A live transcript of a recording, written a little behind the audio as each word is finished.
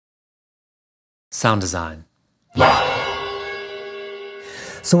Sound design.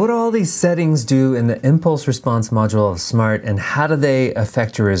 So what do all these settings do in the impulse response module of Smaart, and how do they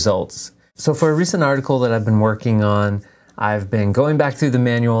affect your results? So for a recent article that I've been working on, I've been going back through the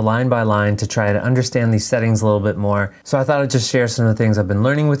manual line by line to try to understand these settings a little bit more. So I thought I'd just share some of the things I've been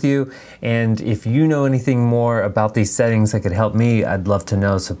learning with you. And if you know anything more about these settings that could help me, I'd love to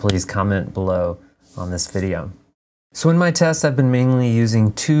know. So please comment below on this video. So in my test, I've been mainly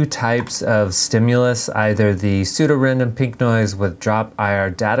using two types of stimulus, either the pseudo-random pink noise with drop IR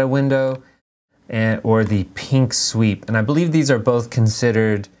data window or the pink sweep. And I believe these are both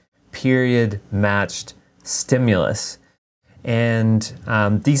considered period matched stimulus. And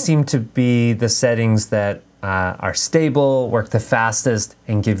these seem to be the settings that are stable, work the fastest,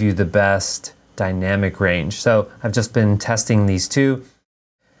 and give you the best dynamic range. So I've just been testing these two.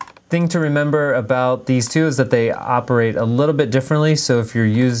 Thing to remember about these two is that they operate a little bit differently. So if you're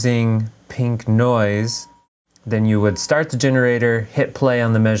using pink noise, then you would start the generator, hit play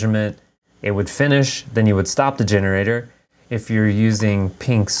on the measurement, it would finish, then you would stop the generator. If you're using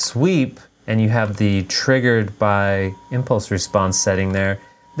pink sweep and you have the triggered by impulse response setting there,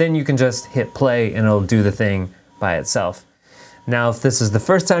 then you can just hit play and it'll do the thing by itself. Now, if this is the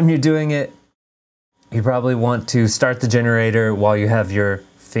first time you're doing it, you probably want to start the generator while you have your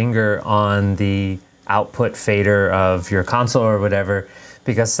finger on the output fader of your console or whatever,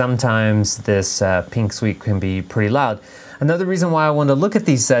 because sometimes this pink sweep can be pretty loud. Another reason why I want to look at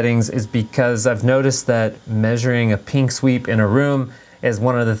these settings is because I've noticed that measuring a pink sweep in a room is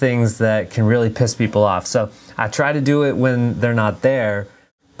one of the things that can really piss people off. So I try to do it when they're not there,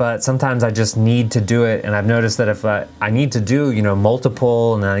 but sometimes I just need to do it. And I've noticed that if I need to do,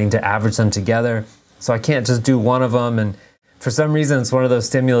 multiple and I need to average them together, so I can't just do one of them. And for some reason, it's one of those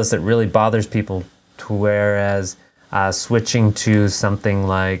stimulus that really bothers people, whereas switching to something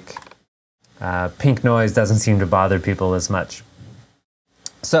like pink noise doesn't seem to bother people as much.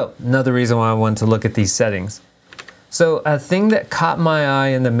 So another reason why I want to look at these settings. So a thing that caught my eye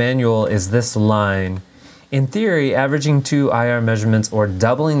in the manual is this line. In theory, averaging two IR measurements or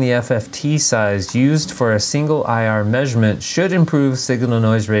doubling the Fft size used for a single IR measurement should improve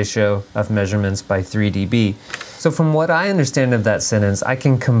signal-to-noise ratio of measurements by 3 dB. So from what I understand of that sentence, I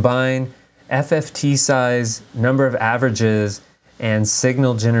can combine Fft size, number of averages, and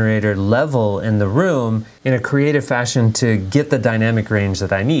signal generator level in the room in a creative fashion to get the dynamic range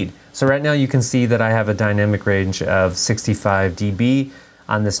that I need. So right now you can see that I have a dynamic range of 65 dB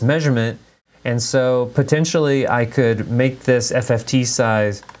on this measurement. And so potentially I could make this Fft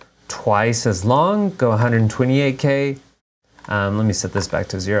size twice as long, go 128K. Let me set this back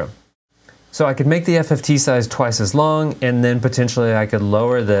to 0. So I could make the Fft size twice as long, and then potentially I could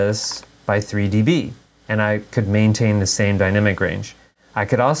lower this by 3 dB, and I could maintain the same dynamic range. I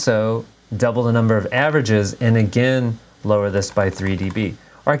could also double the number of averages and again lower this by 3 dB.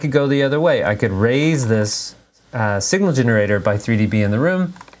 Or I could go the other way. I could raise this signal generator by 3 dB in the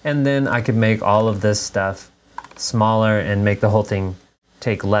room, and then I could make all of this stuff smaller and make the whole thing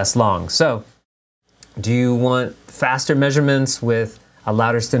take less long. So do you want faster measurements with a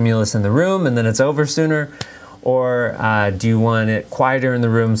louder stimulus in the room and then it's over sooner? Or do you want it quieter in the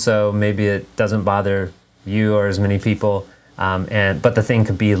room so maybe it doesn't bother you or as many people, but the thing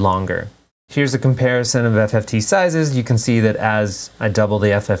could be longer? Here's a comparison of Fft sizes. You can see that as I double the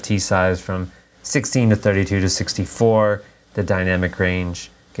Fft size from 16 to 32 to 64, the dynamic range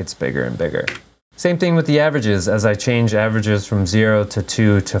gets bigger and bigger. Same thing with the averages. As I change averages from 0 to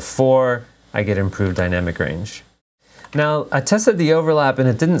 2 to 4, I get improved dynamic range. Now, I tested the overlap and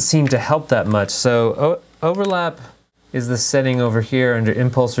it didn't seem to help that much. So overlap is the setting over here under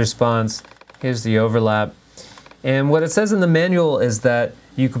impulse response. Here's the overlap. And what it says in the manual is that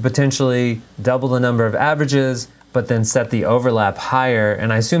you could potentially double the number of averages, but then set the overlap higher.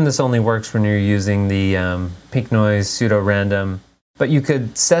 And I assume this only works when you're using the pink noise pseudo-random. But you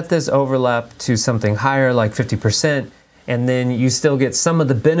could set this overlap to something higher, like 50%, and then you still get some of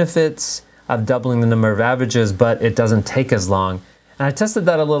the benefits of doubling the number of averages, but it doesn't take as long. And I tested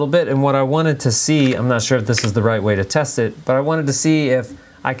that a little bit, and what I wanted to see, I'm not sure if this is the right way to test it, but I wanted to see if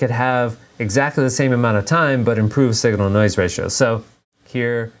I could have exactly the same amount of time, but improve signal-to-noise ratio. So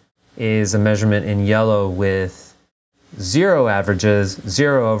here is a measurement in yellow with 0 averages,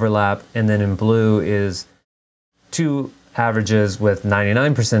 0 overlap, and then in blue is 2 averages with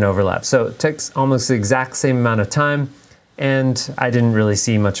 99% overlap. So it takes almost the exact same amount of time, and I didn't really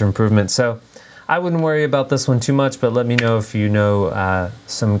see much improvement. So I wouldn't worry about this one too much, but let me know if you know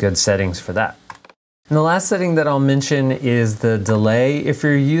some good settings for that. And the last setting that I'll mention is the delay. If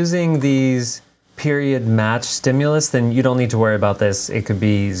you're using these period match stimulus, then you don't need to worry about this. It could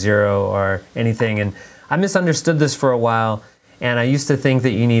be 0 or anything. And I misunderstood this for a while, and I used to think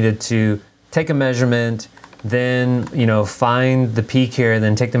that you needed to take a measurement, then find the peak here,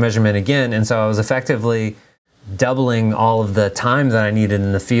 then take the measurement again. And so I was effectively doubling all of the time that I needed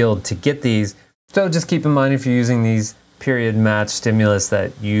in the field to get these. So just keep in mind, if you're using these period match stimulus,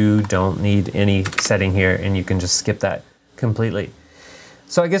 that you don't need any setting here and you can just skip that completely.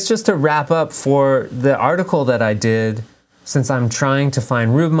 So I guess just to wrap up for the article that I did, since I'm trying to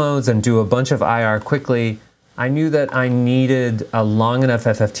find room modes and do a bunch of IR quickly, I knew that I needed a long enough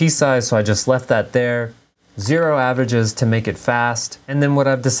FFT size, so I just left that there. 0 averages to make it fast. And then what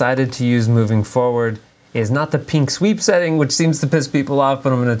I've decided to use moving forward is not the pink sweep setting, which seems to piss people off,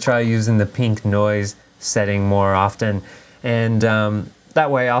 but I'm gonna try using the pink noise setting more often. And that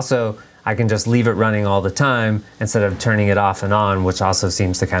way also I can just leave it running all the time instead of turning it off and on, which also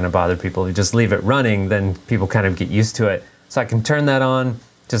seems to kind of bother people. You just leave it running, then people kind of get used to it. So I can turn that on,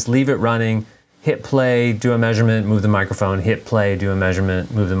 just leave it running, hit play, do a measurement, move the microphone, hit play, do a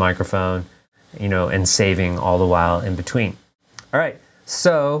measurement, move the microphone, and saving all the while in between. All right,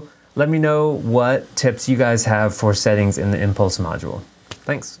 so let me know what tips you guys have for settings in the Impulse module.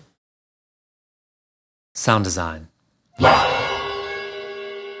 Thanks. Sound design.